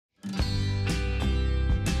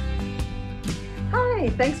Hi,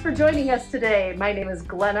 thanks for joining us today. My name is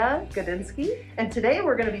Glenna Godinsky, and today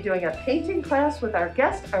we're going to be doing a painting class with our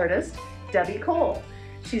guest artist, Debbie Cole.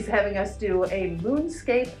 She's having us do a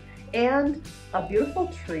moonscape and a beautiful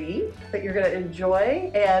tree that you're going to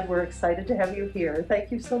enjoy, and we're excited to have you here.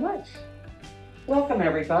 Thank you so much. Welcome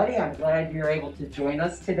everybody. I'm glad you're able to join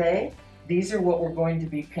us today. These are what we're going to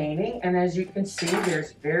be painting, and as you can see,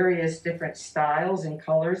 there's various different styles and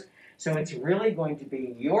colors. So it's really going to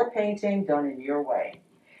be your painting done in your way.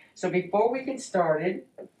 So before we get started,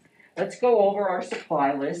 let's go over our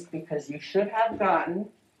supply list, because you should have gotten,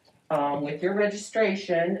 with your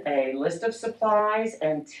registration, a list of supplies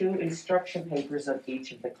and 2 instruction papers of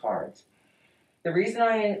each of the cards. The reason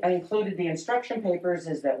I included the instruction papers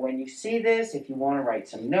is that when you see this, if you want to write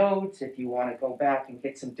some notes, if you want to go back and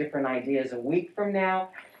get some different ideas a week from now,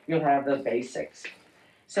 you'll have the basics.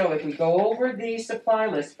 So if we go over the supply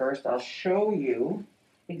list first, I'll show you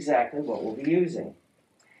exactly what we'll be using.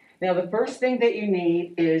 Now the first thing that you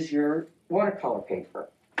need is your watercolor paper.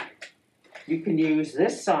 You can use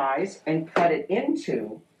this size and cut it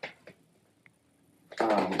into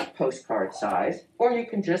postcard size, or you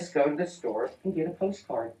can just go to the store and get a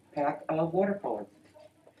postcard pack of watercolor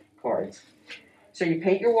cards. So you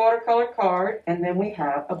paint your watercolor card, and then we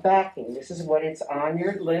have a backing. This is what it's on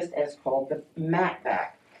your list as called the matte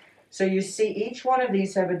back. So you see each one of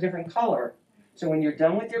these have a different color. So when you're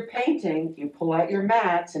done with your painting, you pull out your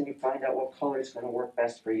mats and you find out what color is going to work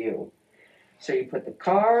best for you. So you put the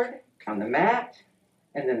card on the mat,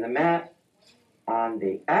 and then the mat on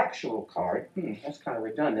the actual card. That's kind of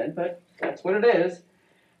redundant, but that's what it is.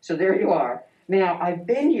 So there you are. Now, I've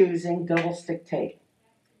been using double stick tape,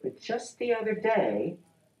 but just the other day,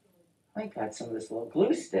 I got some of this little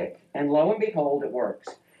glue stick, and lo and behold, it works.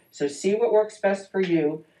 So see what works best for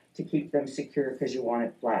you to keep them secure, because you want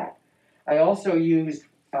it flat. I also used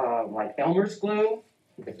like Elmer's glue,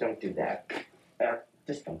 but don't do that.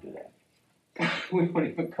 Just don't do that. We won't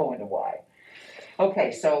even go into why.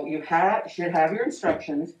 Okay, so you should have your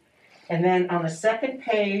instructions, and then on the second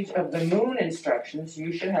page of the moon instructions,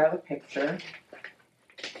 you should have a picture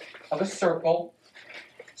of a circle.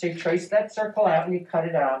 So you trace that circle out and you cut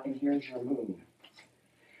it out, and here's your moon.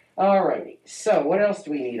 Alrighty, so what else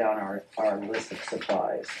do we need on our list of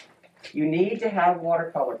supplies? You need to have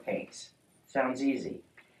watercolor paints. Sounds easy.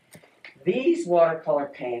 These watercolor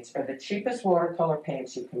paints are the cheapest watercolor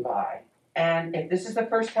paints you can buy. And if this is the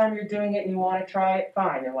first time you're doing it and you want to try it,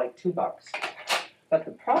 fine, they're like $2. But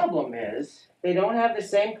the problem is, they don't have the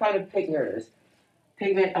same kind of pigment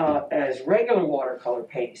as regular watercolor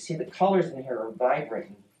paint. You see the colors in here are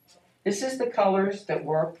vibrant. This is the colors that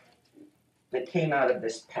came out of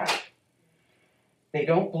this pack. They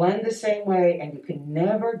don't blend the same way, and you can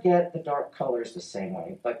never get the dark colors the same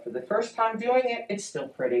way. But for the first time doing it, it's still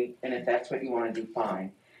pretty, and if that's what you want to do,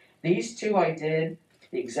 fine. These 2 I did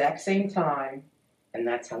the exact same time, and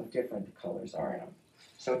that's how different the colors are in them.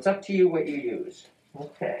 So it's up to you what you use.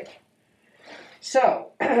 Okay.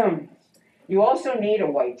 So, you also need a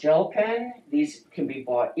white gel pen. These can be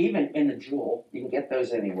bought even in the Jewel. You can get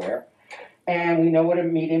those anywhere. And we know what a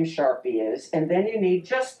medium Sharpie is. And then you need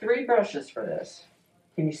just 3 brushes for this.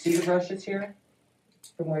 Can you see the brushes here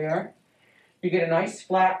from where you are? You get a nice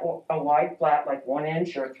flat, a wide flat, like 1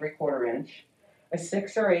 inch or 3/4 inch, a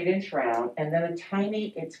 6 or 8 inch round, and then a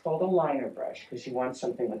tiny, it's called a liner brush, because you want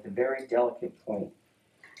something with a very delicate point.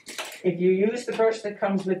 If you use the brush that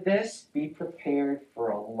comes with this, be prepared for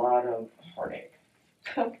a lot of heartache.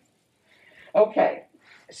 Okay,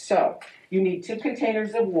 so you need 2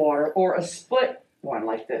 containers of water, or a split one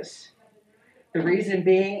like this. The reason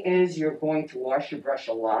being is you're going to wash your brush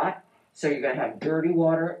a lot, so you're going to have dirty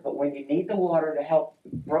water, but when you need the water to help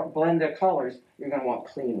blend the colors, you're going to want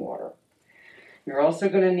clean water. You're also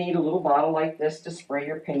going to need a little bottle like this to spray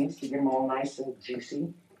your paints to get them all nice and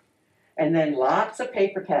juicy. And then lots of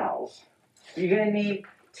paper towels. You're going to need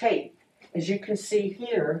tape. As you can see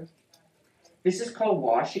here, this is called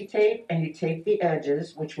washi tape, and you tape the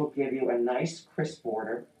edges, which will give you a nice crisp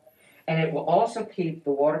border. And it will also keep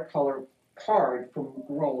the watercolor card from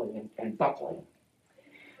rolling and buckling.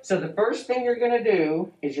 So the first thing you're going to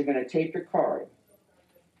do is you're going to tape your card.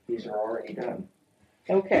 These are already done.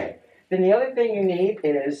 Okay. Then the other thing you need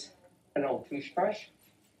is an old toothbrush,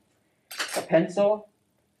 a pencil,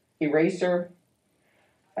 eraser,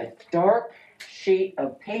 a dark sheet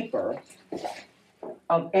of paper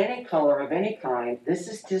of any color, of any kind. This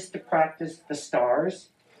is just to practice the stars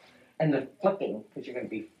and the flicking, because you're going to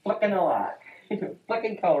be flicking a lot.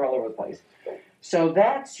 Flicking color all over the place. So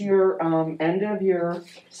that's your end of your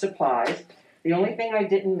supplies. The only thing I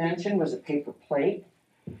didn't mention was a paper plate.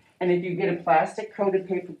 And if you get a plastic coated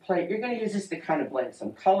paper plate, you're going to use this to kind of blend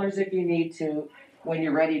some colors if you need to. When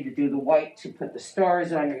you're ready to do the white to put the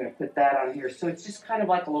stars on, you're going to put that on here. So it's just kind of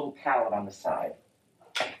like a little palette on the side.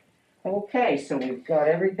 Okay, so we've got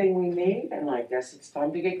everything we need, and I guess it's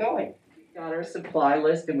time to get going. We've got our supply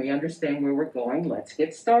list and we understand where we're going. Let's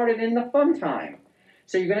get started in the fun time.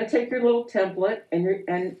 So you're going to take your little template,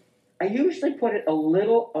 and I usually put it a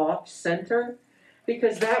little off center,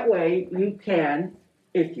 because that way you can,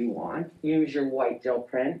 if you want, use your white gel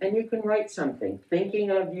pen and you can write something. Thinking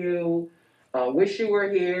of you, wish you were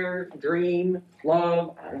here, dream,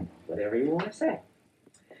 love, I don't know, whatever you want to say.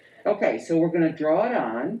 Okay, so we're going to draw it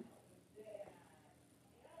on.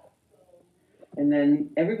 And then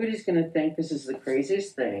everybody's going to think this is the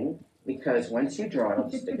craziest thing, because once you draw it, I'll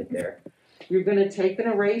just stick it there. You're going to take an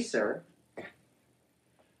eraser.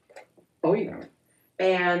 Oh, yeah.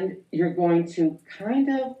 And you're going to kind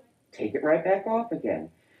of take it right back off again.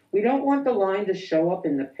 We don't want the line to show up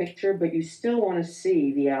in the picture, but you still want to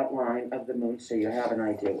see the outline of the moon so you have an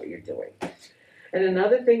idea what you're doing. And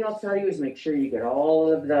another thing I'll tell you is make sure you get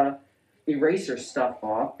all of the eraser stuff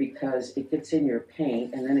off, because it gets in your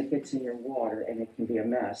paint and then it gets in your water and it can be a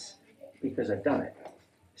mess, because I've done it.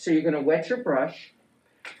 So you're going to wet your brush.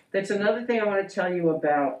 That's another thing I want to tell you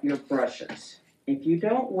about your brushes. If you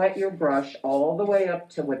don't wet your brush all the way up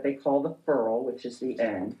to what they call the furl, which is the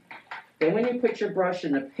end, then when you put your brush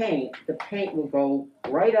in the paint will go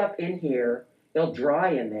right up in here, it'll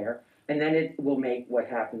dry in there, and then it will make what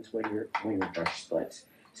happens when your brush splits.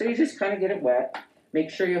 So you just kind of get it wet. Make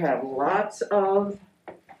sure you have lots of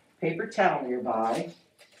paper towel nearby.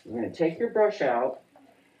 You're going to take your brush out,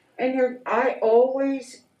 and I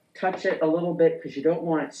always touch it a little bit because you don't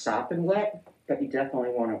want it sopping wet, but you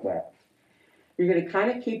definitely want it wet. You're going to kind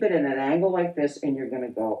of keep it in an angle like this, and you're going to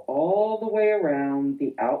go all the way around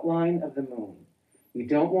the outline of the moon. You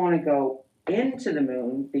don't want to go into the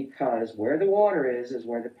moon, because where the water is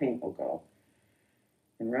where the paint will go.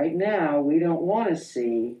 And right now, we don't want to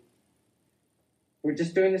see. We're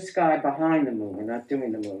just doing the sky behind the moon. We're not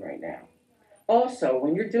doing the moon right now. Also,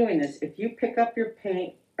 when you're doing this, if you pick up your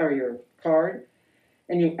paint or your card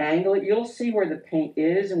and you angle it, you'll see where the paint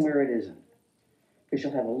is and where it isn't, because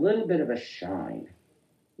you'll have a little bit of a shine.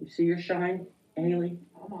 You see your shine, Haley?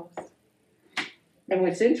 Almost. And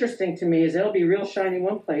what's interesting to me is it'll be real shiny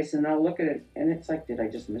one place, and I'll look at it, and it's like, did I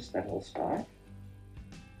just miss that whole spot?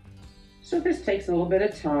 So this takes a little bit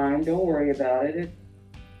of time. Don't worry about it.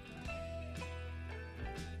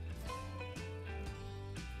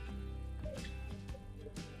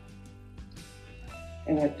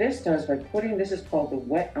 And what this does, by putting, this is called the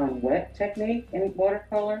wet on wet technique in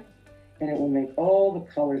watercolor, and it will make all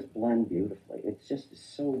the colors blend beautifully. It's just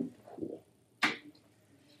so cool.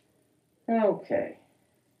 Okay.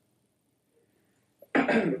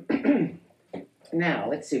 Now,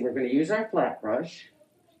 let's see, we're going to use our flat brush.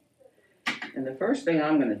 And the first thing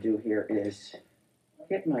I'm going to do here is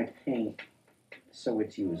get my paint so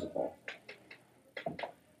it's usable.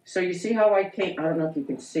 So you see how I came, I don't know if you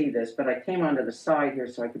can see this, but I came onto the side here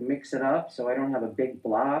so I could mix it up so I don't have a big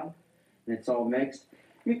blob and it's all mixed.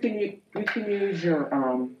 You can use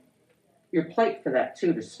your plate for that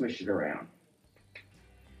too, to smush it around.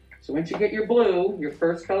 So once you get your blue, your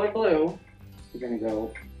first color blue, you're going to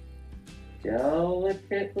go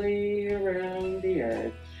delicately around the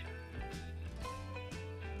edge.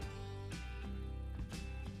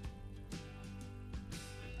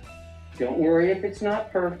 Don't worry if it's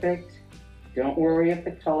not perfect. Don't worry if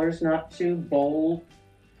the color's not too bold,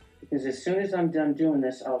 because as soon as I'm done doing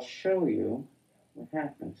this, I'll show you what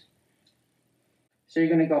happens. So you're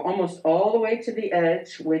going to go almost all the way to the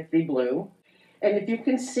edge with the blue. And if you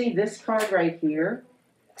can see this card right here,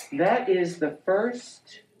 that is the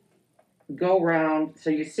first go round.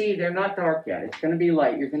 So you see they're not dark yet. It's going to be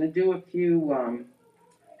light. You're going to do a few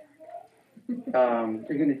you're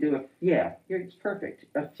going to do it's perfect.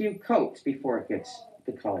 A few coats before it gets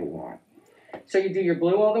the color you want. So you do your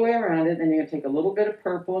blue all the way around it, then you're going to take a little bit of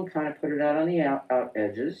purple and kind of put it out on the out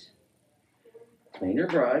edges. Clean your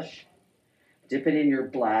brush, dip it in your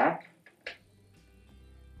black,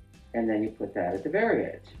 and then you put that at the very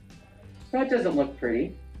edge. Now it doesn't look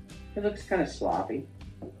pretty. It looks kind of sloppy.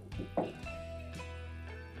 But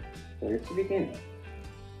it's the beginning.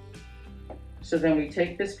 So then we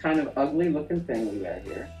take this kind of ugly looking thing we got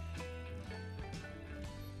here.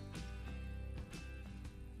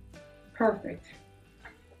 Perfect.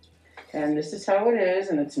 And this is how it is,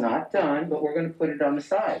 and it's not done, but we're going to put it on the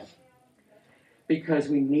side, because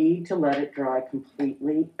we need to let it dry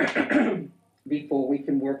completely before we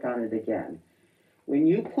can work on it again. When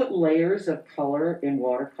you put layers of color in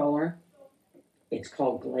watercolor, It's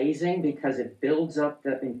called glazing because it builds up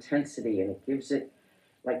the intensity and it gives it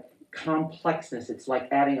like complexness. It's like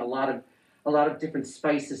adding a lot of different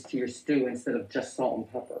spices to your stew instead of just salt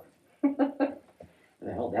and pepper. Where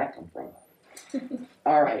the hell did that come from?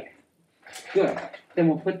 All right, good. Then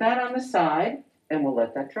we'll put that on the side and we'll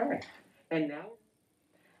let that dry. And now,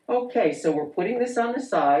 okay, so we're putting this on the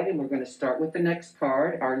side and we're going to start with the next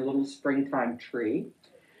card, our little springtime tree.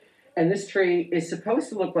 And this tree is supposed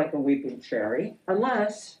to look like a weeping cherry,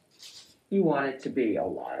 unless you want it to be a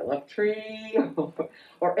lilac tree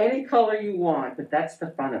or any color you want, but that's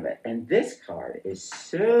the fun of it. And this card is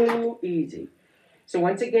so easy. So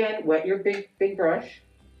once again, wet your big brush,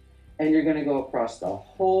 and you're going to go across the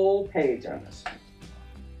whole page on this one.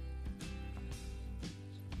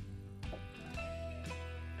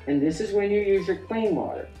 And this is when you use your clean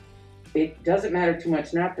water. It doesn't matter too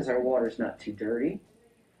much now because our water's not too dirty.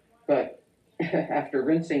 But after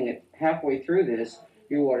rinsing it halfway through this,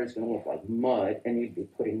 your water's going to look like mud, and you'd be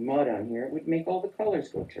putting mud on here. It would make all the colors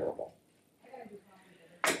go terrible.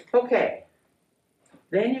 Okay,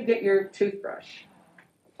 then you get your toothbrush.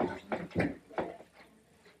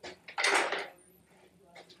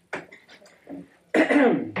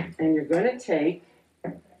 And you're going to take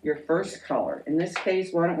your first color. In this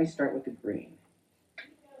case, why don't we start with the green?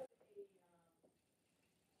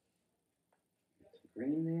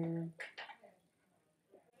 Green there.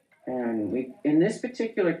 And in this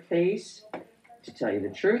particular case, to tell you the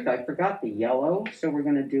truth, I forgot the yellow, so we're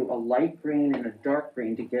going to do a light green and a dark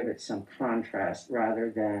green to give it some contrast rather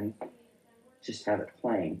than just have it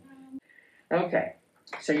plain. Okay,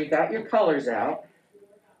 so you got your colors out.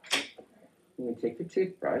 You take your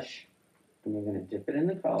toothbrush and you're going to dip it in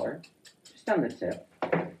the color, just on the tip.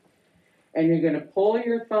 And you're going to pull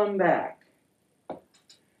your thumb back.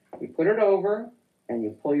 You put it over and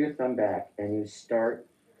you pull your thumb back and you start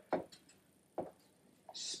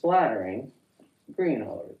splattering green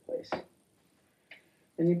all over the place.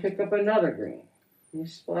 Then you pick up another green and you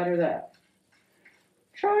splatter that.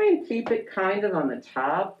 Try and keep it kind of on the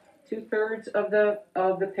top 2/3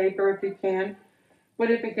 of the paper if you can. But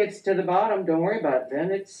if it gets to the bottom, don't worry about it.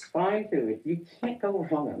 Then it's fine too. You can't go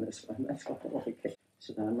wrong on this one. That's why I like it.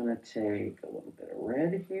 So then I'm going to take a little bit of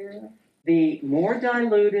red here. The more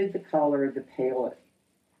diluted the color, the pale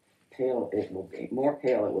it will be. More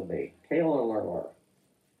pale it will be. Paler.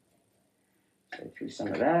 So I threw some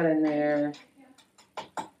of that in there.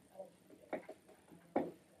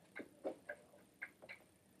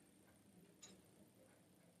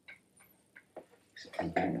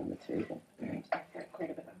 Something on the table.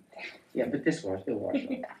 Yeah, but this will wash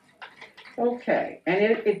it. Okay, and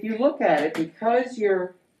if you look at it, because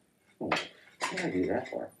what did I do that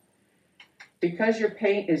for? Because your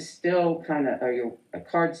paint is still kind of, or your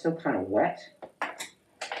card's still kind of wet,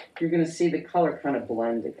 you're going to see the color kind of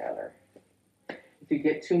blend together. If you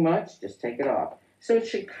get too much, just take it off. So it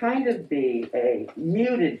should kind of be a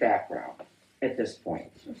muted background at this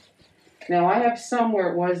point. Now I have some where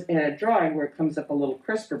it was in a drawing where it comes up a little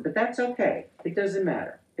crisper, but that's okay. It doesn't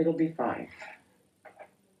matter. It'll be fine.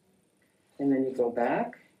 And then you go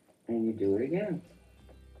back and you do it again.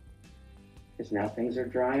 Because now things are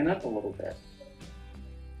drying up a little bit.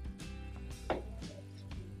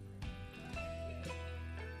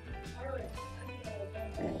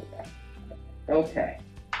 There we go. Okay.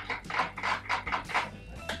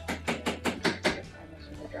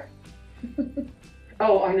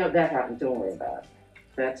 Oh, I know that happened. Don't worry about it.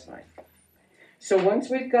 That's fine. So once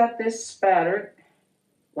we've got this spattered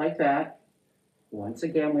like that, once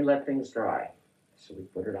again we let things dry. So we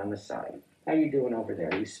put it on the side. How you doing over there?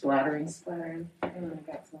 Are you splattering? Splattering. And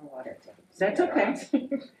I got some more water too. That's okay.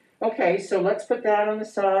 Okay, so let's put that on the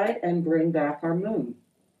side and bring back our moon.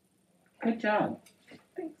 Good job.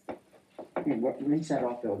 Thanks. Here, rinse that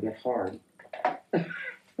off, it'll get hard.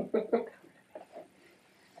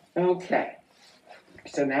 Okay.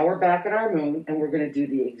 So now we're back at our moon, and we're going to do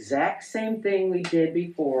the exact same thing we did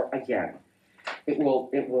before again. It will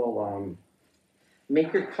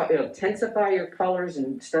make it'll intensify your colors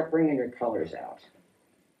and start bringing your colors out.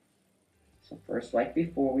 So first, like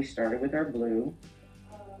before, we started with our blue.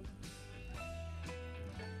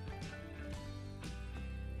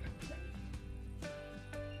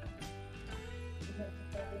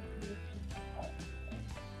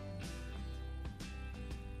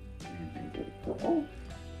 And then go to purple.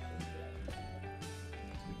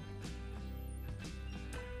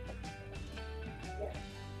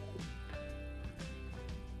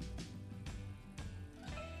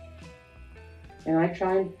 And I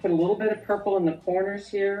try and put a little bit of purple in the corners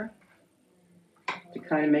here to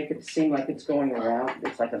kind of make it seem like it's going around.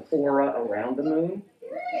 It's like an aura around the moon.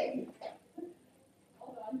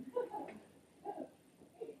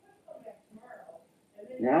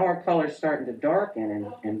 Now our color's starting to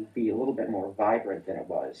darken and be a little bit more vibrant than it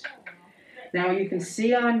was. Now you can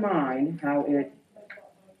see on mine how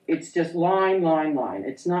it's just line, line, line.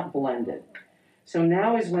 It's not blended. So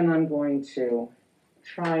now is when I'm going to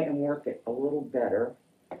try and work it a little better.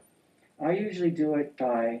 I usually do it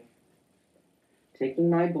by taking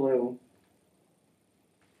my blue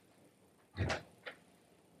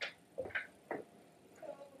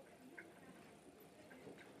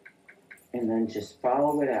and then just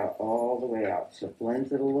follow it out all the way out. So it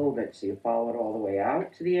blends it a little bit. So you follow it all the way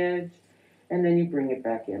out to the edge, and then you bring it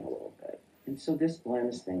back in a little bit. And so this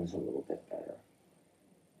blends things a little bit better.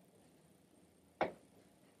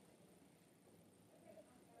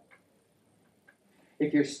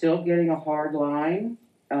 If you're still getting a hard line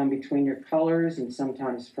between your colors and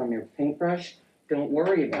sometimes from your paintbrush, don't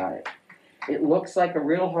worry about it. It looks like a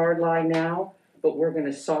real hard line now, but we're going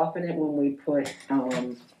to soften it when we put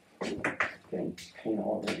getting paint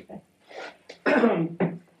all over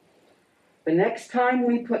everything. The next time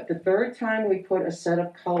we put, the third time we put a set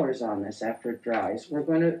of colors on this after it dries, we're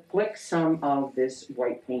going to flick some of this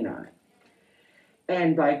white paint on it.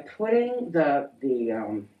 And by putting the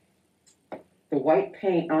white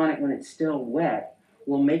paint on it when it's still wet,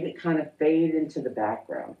 will make it kind of fade into the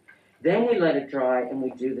background. Then we let it dry and we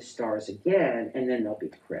do the stars again, and then they'll be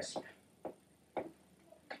crisp.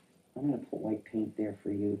 I'm going to put white paint there for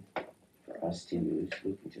you, for us to use.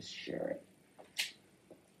 We can just share it.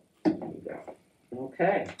 There you go.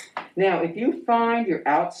 Okay. Now, if you find your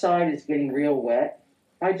outside is getting real wet,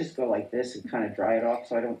 I just go like this and kind of dry it off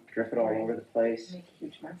so I don't drip it all over the place. Make a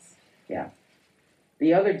huge mess. Yeah.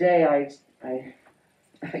 The other day, I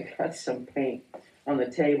got some paint on the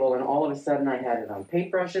table, and all of a sudden I had it on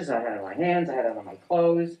paintbrushes, I had it on my hands, I had it on my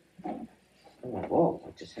clothes. I'm like, whoa,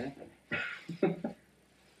 what just happened?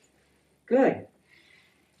 Good.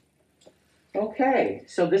 Okay,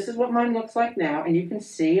 so this is what mine looks like now, and you can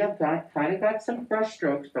see I've kind of got some brush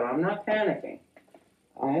strokes, but I'm not panicking.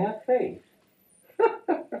 I have faith.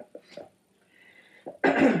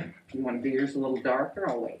 You want to do yours a little darker?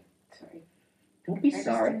 I'll wait. Sorry. Don't be I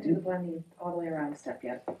sorry. just didn't do the blending all the way around step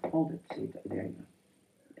yet. Hold it. See, there you go.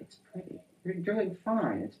 It's pretty. You're doing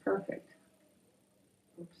fine. It's perfect.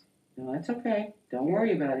 Oops. No, that's okay. Don't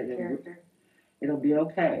worry about it. Character. It'll be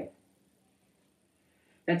okay.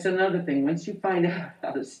 That's another thing. Once you find out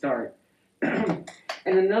how to start. And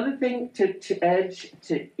another thing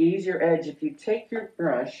to ease your edge, if you take your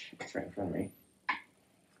brush, it's right in front of me,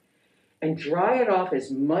 and dry it off as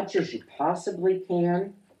much as you possibly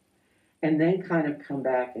can, and then kind of come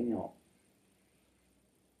back and you'll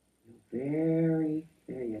there you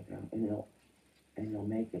go, and you'll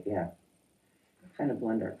make it, yeah. Kind of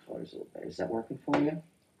blend our colors a little bit. Is that working for you?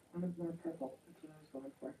 I want more purple. That's what I was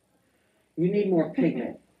going for. You need more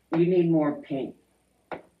pigment. You need more paint.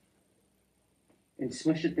 And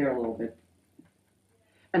smush it there a little bit.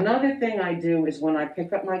 Another thing I do is when I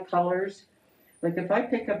pick up my colors, like if I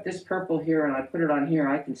pick up this purple here and I put it on here,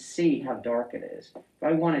 I can see how dark it is. If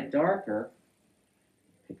I want it darker,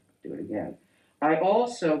 do it again. I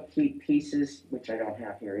also keep pieces, which I don't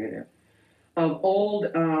have here either, of old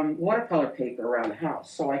watercolor paper around the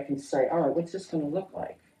house. So I can say, all right, what's this going to look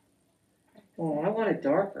like? Well, I want it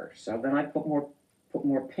darker. So then I put more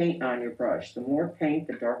paint on your brush. The more paint,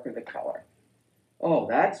 the darker the color. Oh,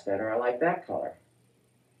 that's better. I like that color.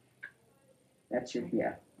 That's your,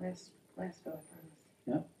 yeah. Last go, I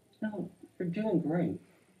promise. No, you're doing great.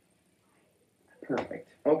 Perfect.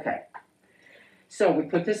 Okay. So we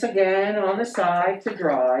put this again on the side to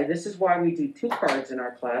dry. This is why we do 2 cards in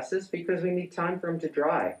our classes, because we need time for them to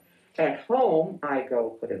dry. At home, I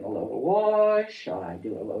go put in a load of wash, I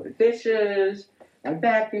do a load of dishes, I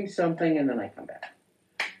vacuum something, and then I come back.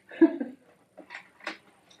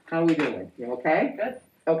 How are we doing? You okay? Good.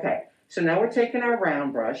 Okay. So now we're taking our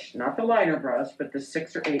round brush, not the liner brush, but the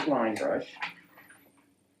 6 or 8 line brush.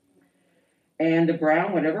 And the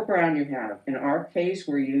brown, whatever brown you have. In our case,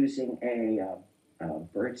 we're using a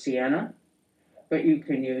burnt sienna, but you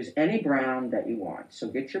can use any brown that you want. So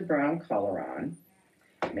get your brown color on.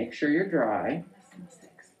 Make sure you're dry.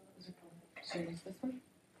 Should I use this one?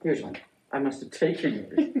 Here's one. I must have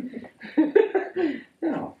taken yours.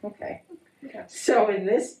 No, okay. So in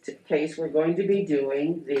this case, we're going to be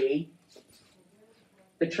doing the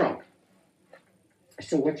trunk.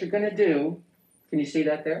 So what you're going to do, can you see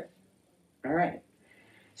that there? All right.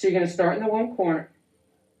 So you're going to start in the one corner,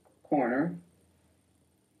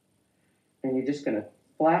 and you're just going to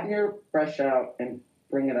flatten your brush out and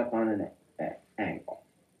bring it up on an angle.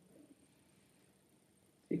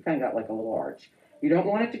 You kind of got like a little arch. You don't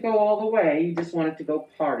want it to go all the way, you just want it to go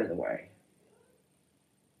part of the way.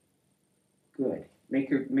 Good. Make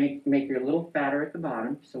your little fatter at the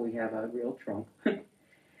bottom so we have a real trunk.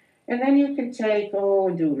 And then you can take,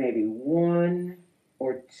 and do maybe 1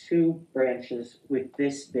 or 2 branches with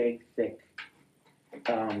this big, thick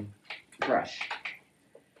brush.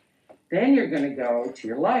 Then you're going to go to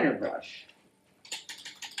your liner brush.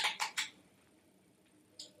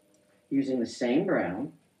 Using the same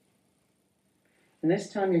brown. And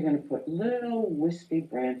this time you're going to put little wispy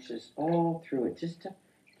branches all through it, just to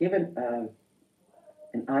give an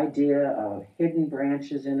idea of hidden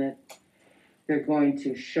branches in it. They're going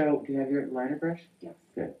to show, do you have your liner brush? Yes.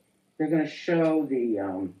 Good. They're going to show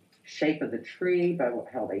the shape of the tree by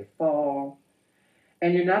how they fall.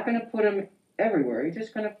 And you're not going to put them everywhere. You're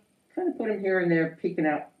just going to kind of put them here and there, peeking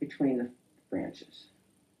out between the branches.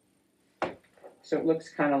 So it looks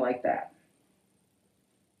kind of like that.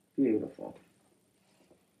 Beautiful.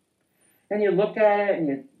 And you look at it and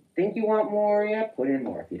you think you want more, yeah, put in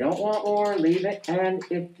more. If you don't want more, leave it. And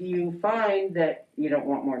if you find that you don't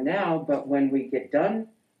want more now, but when we get done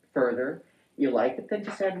further, you like it, then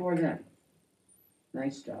just add more then.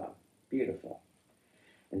 Nice job. Beautiful.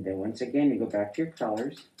 And then once again, you go back to your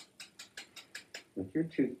colors with your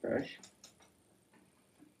toothbrush.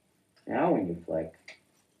 Now when you flick,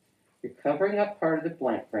 you're covering up part of the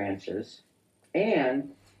blank branches,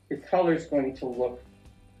 and your color is going to look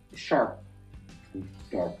sharp and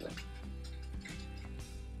darker.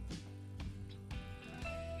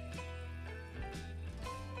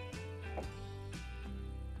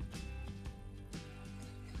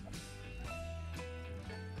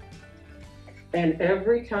 And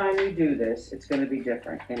every time you do this, it's going to be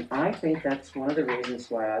different. And I think that's one of the reasons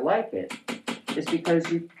why I like it, is because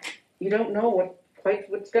you don't know quite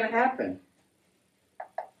what's going to happen.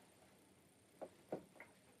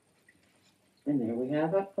 And there we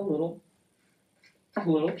have a little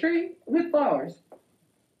tree with flowers.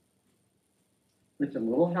 It's a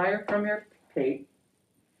little higher from your tape.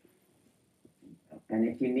 And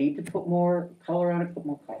if you need to put more color on it, put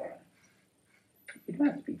more color on it. You don't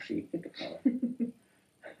have to be cheap, get the color.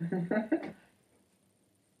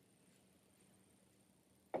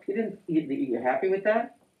 You happy with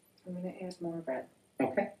that? I'm going to add more red.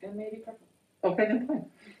 Okay. And maybe purple. Okay, then fine.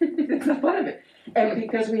 That's the fun of it. And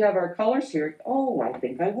because we have our colors here, I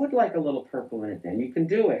think I would like a little purple in it then. You can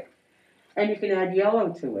do it. And you can add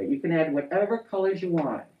yellow to it. You can add whatever colors you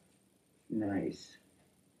want. Nice.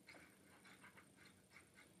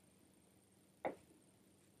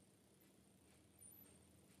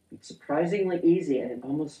 It's surprisingly easy, and it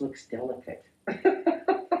almost looks delicate.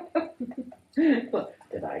 Look,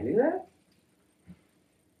 did I do that?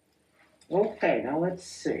 Okay, now let's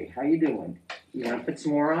see. How you doing? You want to put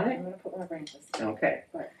some more on I'm it? going to put more branches. Okay.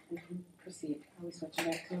 But we can proceed. Are we switching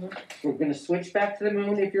back to the moon? We're going to switch back to the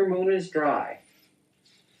moon if your moon is dry.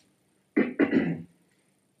 Well,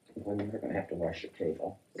 you're going to have to wash your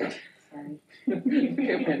table. Sorry.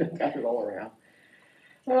 Got it all around.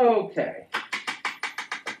 Okay.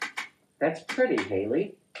 That's pretty,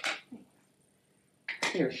 Haley.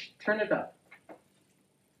 Here, turn it up.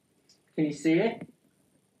 Can you see it?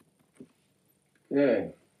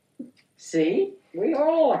 Good. See? We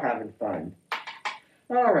all are having fun.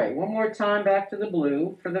 All right, one more time back to the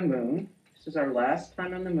blue for the moon. This is our last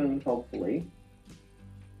time on the moon, hopefully.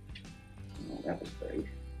 Oh, that was great.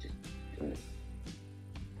 Just good.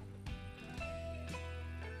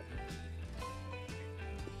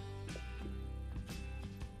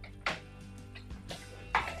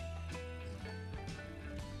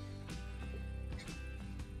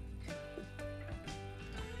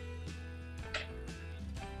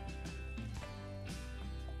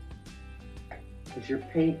 Is your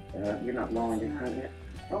paint, you're not low on your paint yet?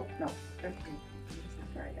 Oh, no. Okay. I'm just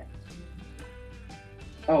not dry yet.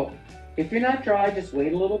 Oh, if you're not dry, just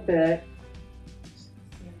wait a little bit. See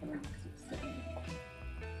if the rocks are sitting.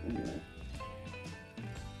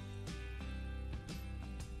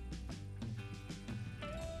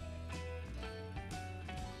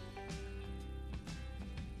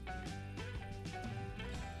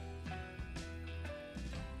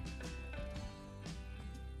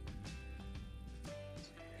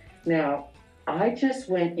 Now, I just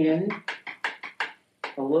went in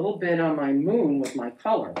a little bit on my moon with my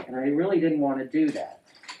color, and I really didn't want to do that.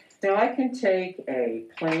 Now, I can take a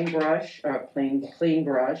plain brush, or a clean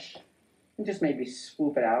brush, and just maybe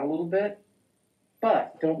swoop it out a little bit,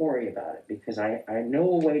 but don't worry about it, because I know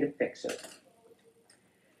a way to fix it.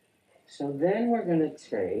 So then we're going to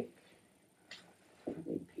take, I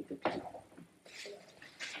need paper towel.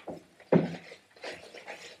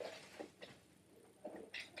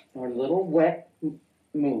 Our little wet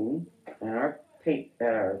moon and our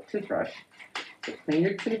toothbrush, So clean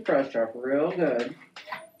your toothbrush off real good.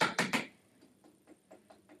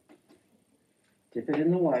 Dip it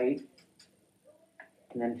in the white.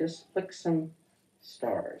 And then just flick some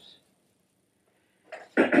stars.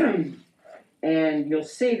 And you'll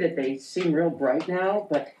see that they seem real bright now,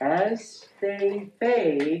 but as they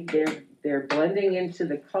fade, they're blending into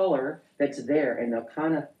the color that's there, and they'll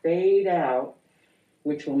kind of fade out,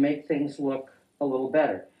 which will make things look a little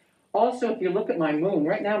better. Also, if you look at my moon,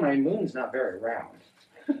 right now my moon's not very round.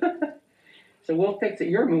 So we'll fix it.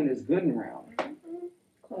 Your moon is good and round.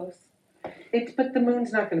 Close. But the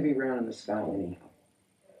moon's not going to be round in the sky anyhow.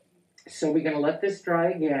 So we're going to let this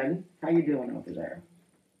dry again. How you doing over there?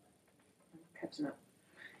 Catching up.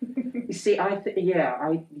 You see,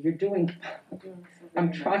 you're doing.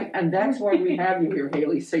 I'm trying, and that's why we have you here,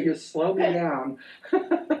 Haley. So you slow me down.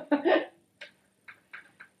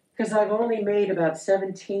 Because I've only made about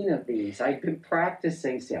 17 of these. I've been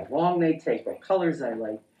practicing, see how long they take, what colors I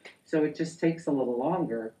like. So it just takes a little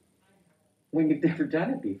longer when you've never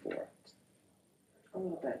done it before. A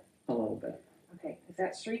little bit. A little bit. Okay. Is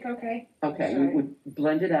that streak okay? Okay, Sorry. you would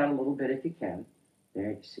blend it out a little bit if you can.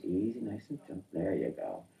 There, just easy, nice and gentle. There you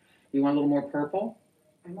go. You want a little more purple?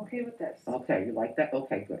 I'm okay with this. Okay, you like that?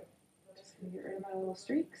 Okay, good. Just gonna get rid of my little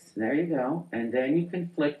streaks. There you go. And then you can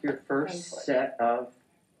flick your first set of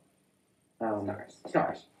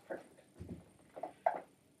stars. Perfect.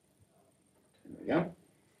 There we go.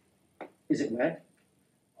 Is it wet?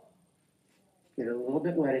 Get it a little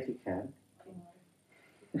bit wet if you can.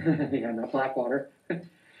 Yeah, no black water.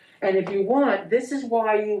 And if you want, this is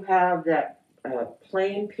why you have that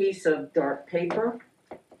plain piece of dark paper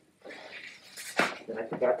that I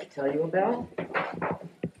forgot to tell you about,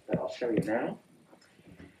 but I'll show you now.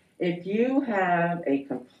 If you have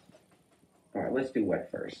all right, let's do wet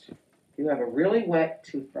first. If you have a really wet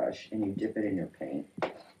toothbrush and you dip it in your paint,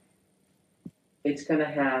 it's going to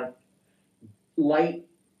have light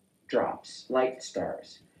drops, light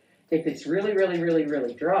stars. If it's really, really, really,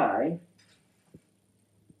 really dry, it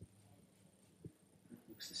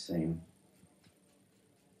looks the same.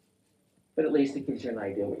 But at least it gives you an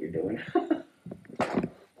idea what you're doing.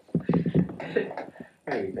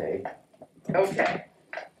 Hey, babe. Okay.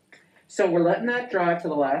 So we're letting that dry for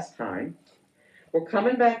the last time. We're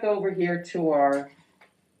coming back over here to our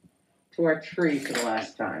tree for the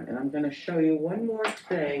last time. And I'm going to show you one more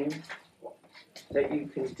thing that you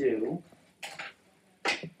can do.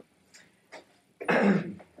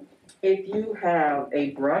 If you have a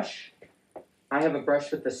brush, I have a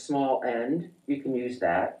brush with a small end, you can use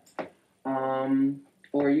that.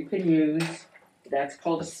 Or you can use, that's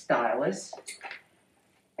called a stylus.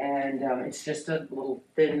 And it's just a little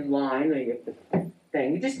thin line that you have to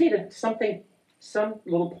thing. You just need some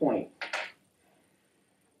little point.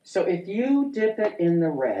 So if you dip it in the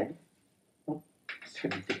red, let's try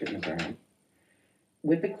to dip it in the brown,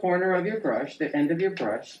 with the corner of your brush, the end of your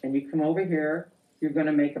brush, and you come over here, you're going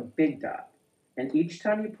to make a big dot. And each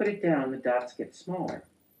time you put it down, the dots get smaller.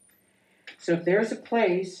 So if there's a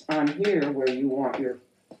place on here where you want your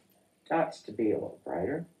dots to be a little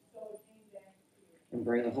brighter, and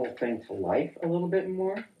bring the whole thing to life a little bit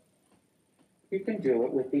more, you can do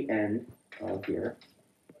it with the end of your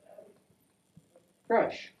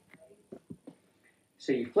brush.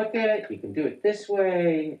 So you flick it, you can do it this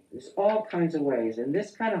way, there's all kinds of ways, and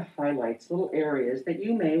this kind of highlights little areas that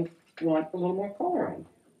you may want a little more color on.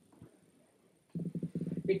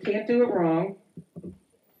 You can't do it wrong.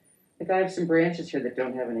 Like I have some branches here that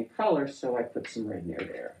don't have any color, so I put some red near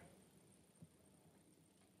there.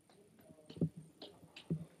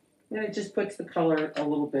 And it just puts the color a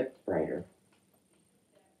little bit brighter.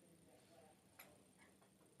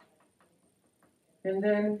 And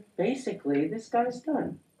then basically this guy's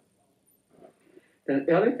done.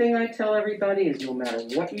 The other thing I tell everybody is no matter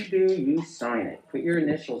what you do, you sign it. Put your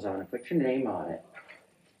initials on it, put your name on it.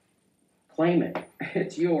 Claim it.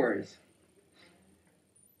 It's yours.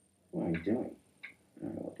 What am I doing? I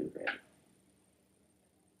don't know what to do there.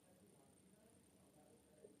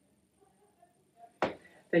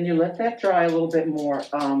 Then you let that dry a little bit more.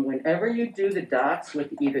 Whenever you do the dots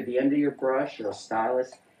with either the end of your brush or a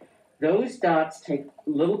stylus, those dots take a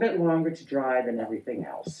little bit longer to dry than everything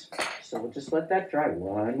else. So we'll just let that dry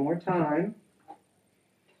one more time.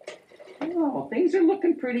 Oh, things are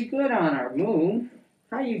looking pretty good on our moon.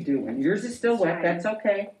 How you doing? Yours is still wet. That's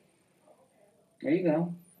okay. There you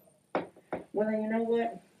go. Well, you know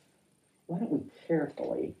what? Why don't we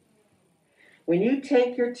carefully, when you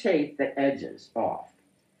take your tape that edges off,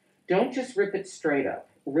 don't just rip it straight up.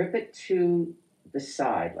 Rip it to the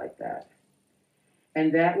side like that.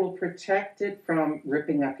 And that will protect it from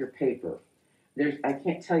ripping up your paper. I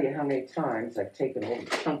can't tell you how many times I've taken a little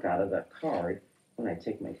chunk out of the card when I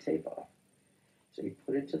take my tape off. So you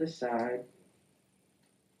put it to the side.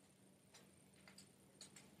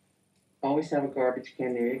 Always have a garbage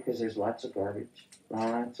can near you because there's lots of garbage.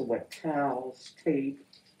 Lots of wet towels, tape.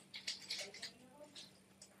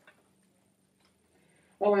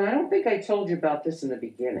 Oh, and I don't think I told you about this in the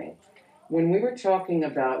beginning. When we were talking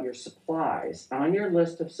about your supplies, on your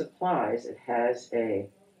list of supplies, it has a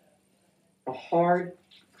hard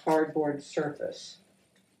cardboard surface.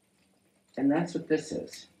 And that's what this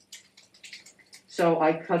is. So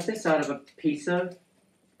I cut this out of a piece of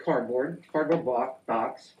cardboard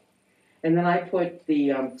box, and then I put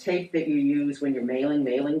the tape that you use when you're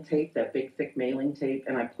mailing tape, that big thick mailing tape,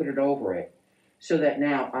 and I put it over it so that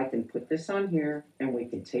now I can put this on here and we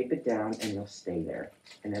can tape it down and it'll stay there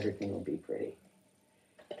and everything will be pretty.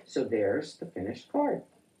 So there's the finished card.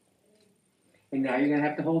 And now you're gonna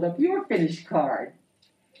have to hold up your finished card.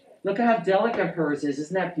 Look at how delicate hers is.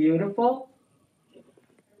 Isn't that beautiful?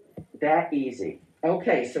 That easy.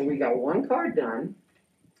 Okay, so we got one card done.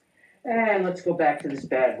 And let's go back to this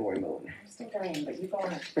bad boy moon. I'm still drying, but you go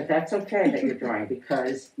on. But that's okay that you're drying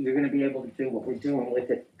because you're going to be able to do what we're doing with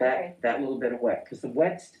it, that little bit of wet. Because the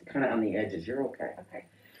wet's kind of on the edges. You're okay. Okay.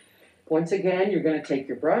 Once again, you're going to take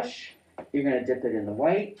your brush. You're going to dip it in the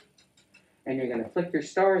white. And you're going to flick your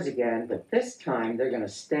stars again. But this time, they're going to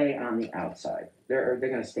stay on the outside. They're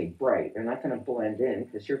going to stay bright. They're not going to blend in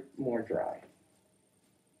because you're more dry.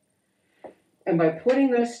 And by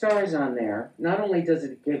putting those stars on there, not only does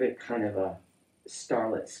it give it kind of a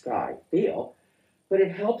starlit sky feel, but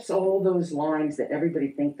it helps all those lines that everybody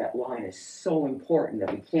think that line is so important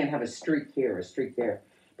that we can't have a streak here, a streak there,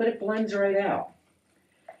 but it blends right out.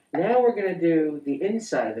 Now we're going to do the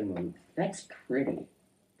inside of the moon. That's pretty.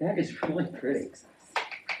 That is really pretty.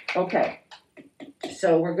 Okay,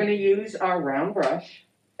 so we're going to use our round brush,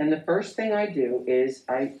 and the first thing I do is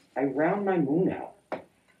I round my moon out.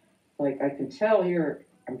 Like I can tell here,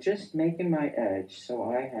 I'm just making my edge,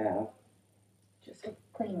 so I have Just with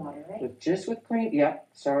clean water, right? just with clean. Yep,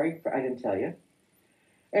 sorry, I didn't tell you.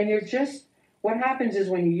 And you're just what happens is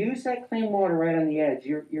when you use that clean water right on the edge,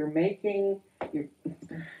 you're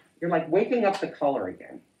like waking up the color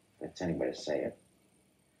again. If that's any way to say it.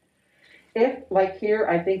 If like here,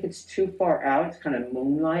 I think it's too far out. It's kind of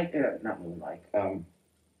moonlight, not moonlight. I don't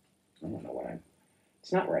know what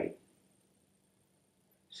it's not right.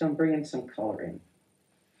 So I'm bringing some color in.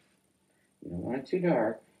 You don't want it too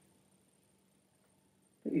dark,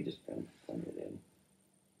 but you just blend it in.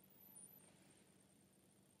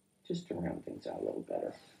 Just to round things out a little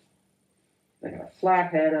better. I got a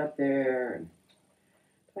flat head up there, and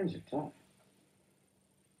times are tough.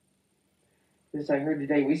 As I heard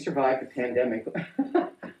today, we survived the pandemic.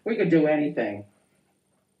 We could do anything.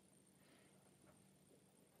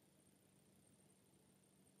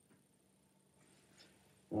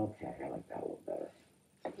 Okay, I like that a little better.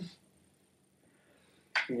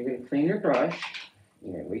 And you're going to clean your brush.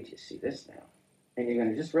 You're going to wait till you see this now. And you're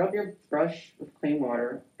going to just rub your brush with clean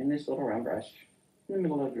water in this little round brush in the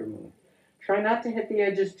middle of your moon. Try not to hit the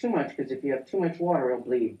edges too much because if you have too much water, it'll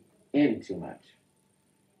bleed in too much.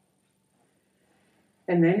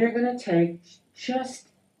 And then you're going to take just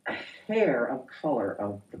a hair of color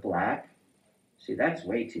of the black. See, that's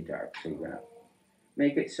way too dark. So you're going to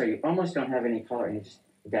make it so you almost don't have any color and you just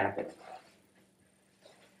dap it.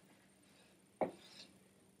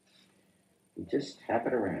 You just tap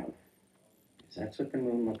it around. So that's what the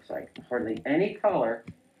moon looks like. Hardly any color,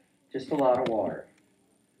 just a lot of water.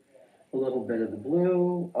 A little bit of the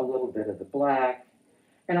blue, a little bit of the black,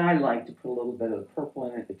 and I like to put a little bit of the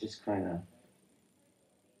purple in it. It just kind of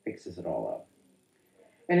fixes it all up.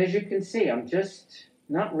 And as you can see, I'm just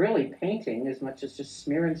not really painting as much as just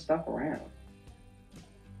smearing stuff around.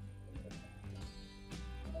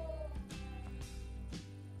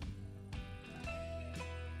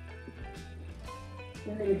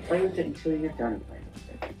 And then you play with it until you're done playing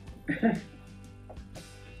with it.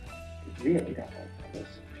 You really don't like this.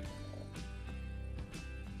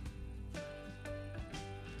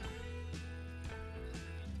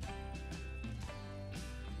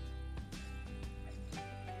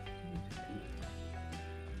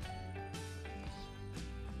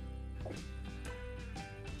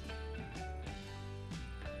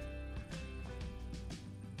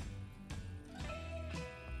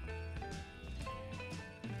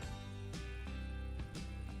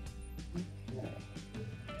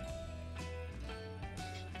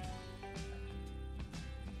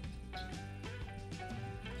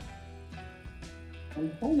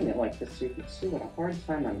 I'm holding it like this so you can see what a hard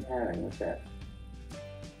time I'm having with that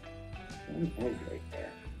one edge right there.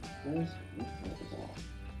 this. That was all.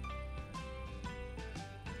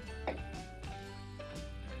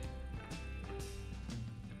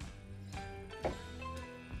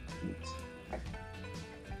 Oops.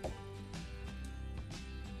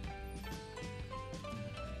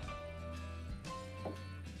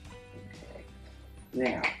 Okay.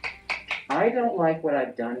 Now, I don't like what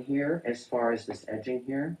I've done here as far as this edging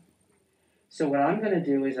here. So what I'm going to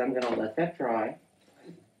do is I'm going to let that dry.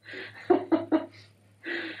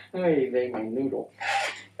 Hey, they my noodle.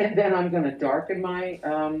 And then I'm going to darken my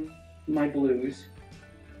my blues.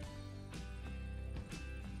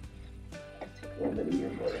 Take a little bit of your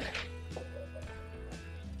blue.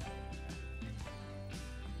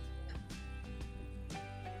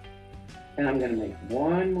 And I'm going to make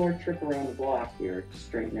one more trip around the block here to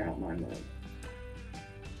straighten out my moon.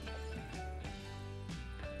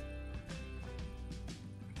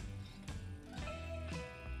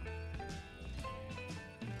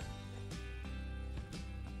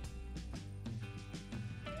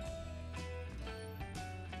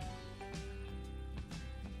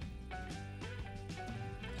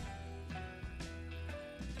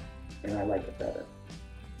 And I like it better.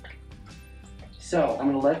 So I'm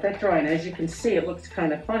going to let that dry, and as you can see, it looks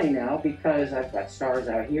kind of funny now because I've got stars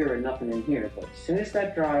out here and nothing in here. But as soon as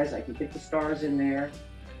that dries, I can get the stars in there,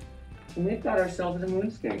 and we've got ourselves a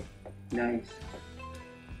moonscape. Nice.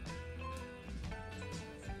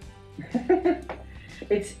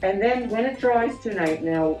 And then when it dries tonight,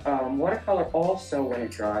 now watercolor also when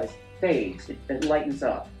it dries fades. It lightens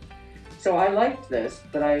up. So I liked this,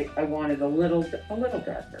 but I wanted a little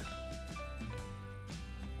darker.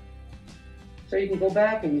 So you can go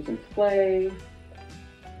back and you can play.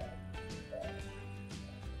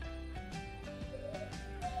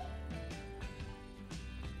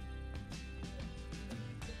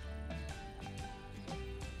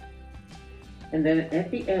 And then at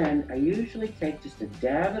the end, I usually take just a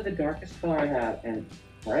dab of the darkest color I have and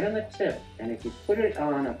right on the tip. And if you put it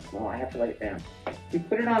on a, well, I have to let it down. If you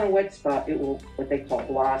put it on a wet spot, it will, what they call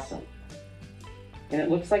blossom. And it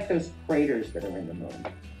looks like those craters that are in the moon.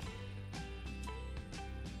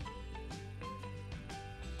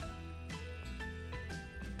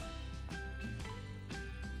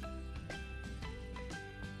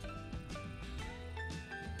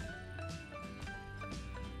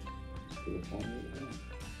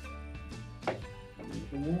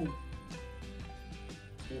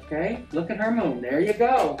 Okay, look at her moon. There you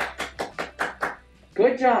go.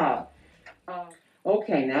 Good job.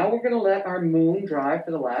 Okay, now we're going to let our moon dry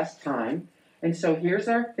for the last time. And so here's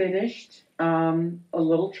our finished a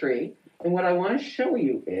little tree. And what I want to show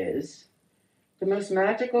you is the most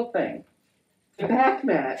magical thing. The back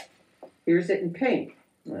mat. Here's it in pink.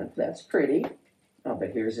 Well, that's pretty. Oh,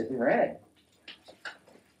 but here's it in red.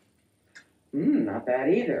 Not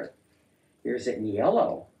bad either. Here's it in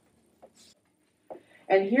yellow.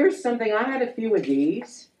 And here's something, I had a few of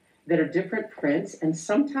these that are different prints, and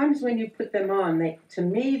sometimes when you put them on, to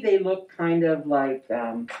me, they look kind of like,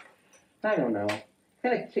 I don't know,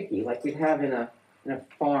 kind of kicky, like we'd have in a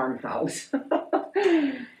farmhouse.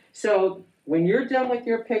 So when you're done with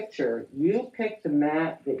your picture, you pick the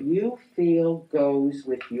mat that you feel goes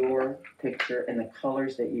with your picture and the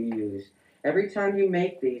colors that you use. Every time you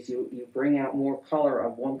make these, you bring out more color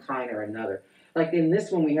of one kind or another. Like in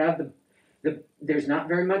this one, we have there's not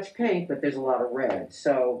very much pink, but there's a lot of red.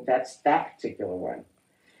 So that's that particular one.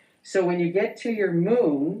 So when you get to your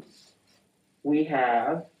moon, we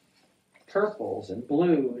have purples and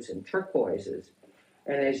blues and turquoises.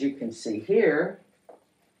 And as you can see here,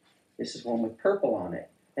 this is one with purple on it.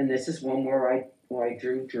 And this is one where I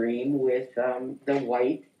drew Dream with the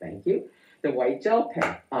white, thank you, the white gel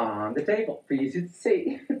pen on the table for you to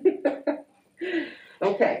see.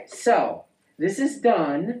 Okay, so this is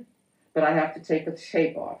done, but I have to take the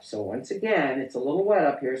tape off. So once again, it's a little wet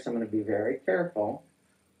up here, so I'm going to be very careful.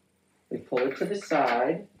 We pull it to the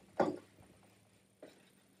side. And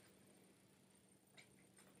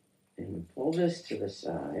we pull this to the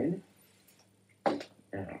side.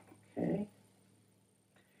 Okay.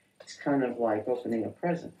 It's kind of like opening a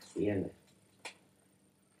present at the end.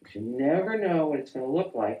 But you never know what it's going to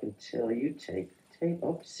look like until you take the tape.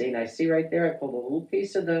 Oh, see, and I see right there, I pulled a little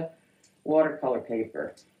piece of the watercolor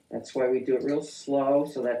paper. That's why we do it real slow,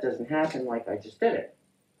 so that doesn't happen like I just did it.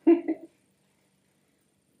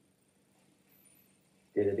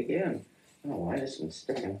 Did it again. I don't know why this one's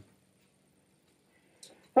sticking.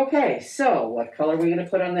 Okay, so what color are we going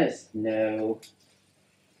to put on this? No.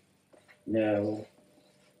 No.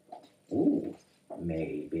 Ooh,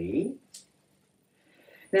 maybe.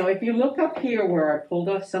 Now, if you look up here where I pulled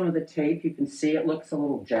off some of the tape, you can see it looks a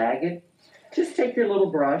little jagged. Just take your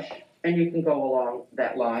little brush and you can go along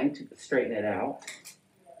that line to straighten it out.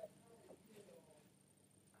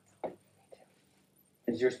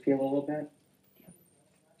 Does yours peel a little bit?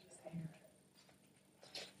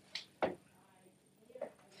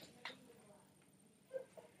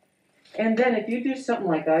 And then if you do something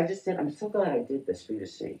like I just did, I'm so glad I did this for you to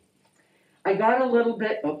see. I got a little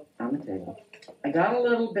bit, oh, on the table. I got a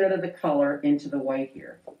little bit of the color into the white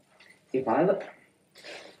here. If I let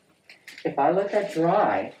that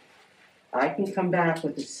dry, I can come back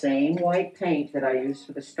with the same white paint that I used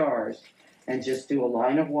for the stars and just do a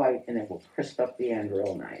line of white, and it will crisp up the end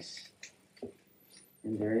real nice.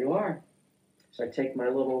 And there you are. So I take my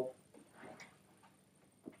little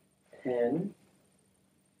pen,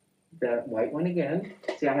 that white one again.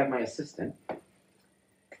 See, I have my assistant.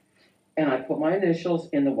 And I put my initials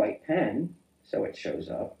in the white pen so it shows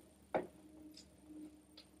up.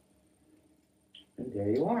 And there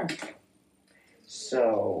you are.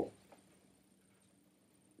 So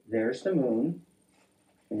there's the moon.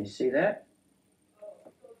 Can you see that?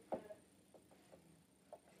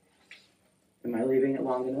 Am I leaving it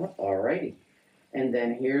long enough? Alrighty. And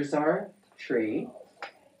then here's our tree.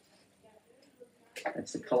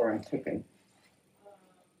 That's the color I'm picking.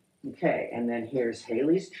 Okay, and then here's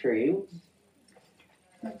Haley's tree.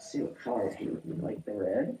 Let's see what color you like, the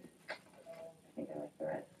red. I think I like the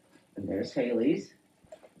red. And there's Haley's.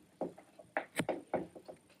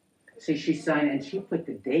 See, she signed and she put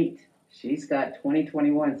the date. She's got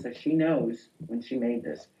 2021, so she knows when she made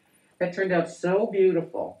this. That turned out so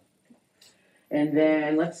beautiful. And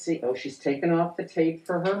then, let's see, oh, she's taken off the tape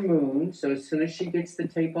for her moon. So as soon as she gets the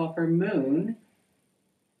tape off her moon,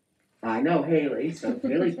 I know Haley, so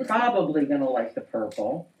Haley's probably gonna like the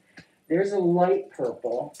purple. There's a light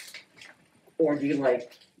purple, or do you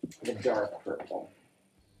like the dark purple?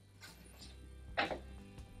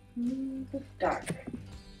 Dark.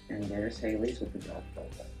 And there's Haley's with the dark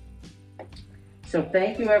purple. So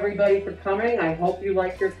thank you everybody for coming. I hope you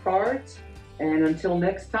like your cards. And until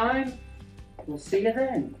next time, we'll see you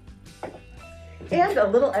then. And a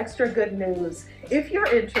little extra good news. If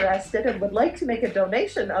you're interested and would like to make a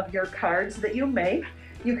donation of your cards that you make,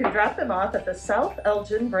 you can drop them off at the South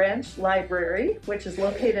Elgin Branch Library, which is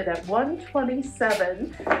located at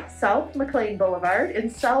 127 South McLean Boulevard in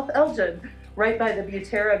South Elgin, right by the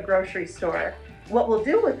Butera grocery store. What we'll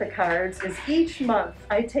do with the cards is each month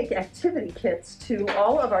I take activity kits to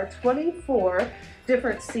all of our 24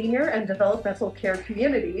 different senior and developmental care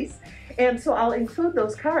communities, and so I'll include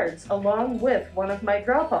those cards along with one of my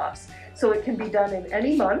drop-offs. So it can be done in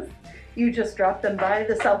any month. You just drop them by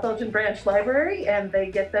the South Elgin Branch Library and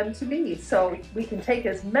they get them to me. So we can take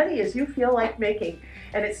as many as you feel like making,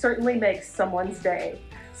 and it certainly makes someone's day.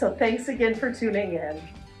 So thanks again for tuning in.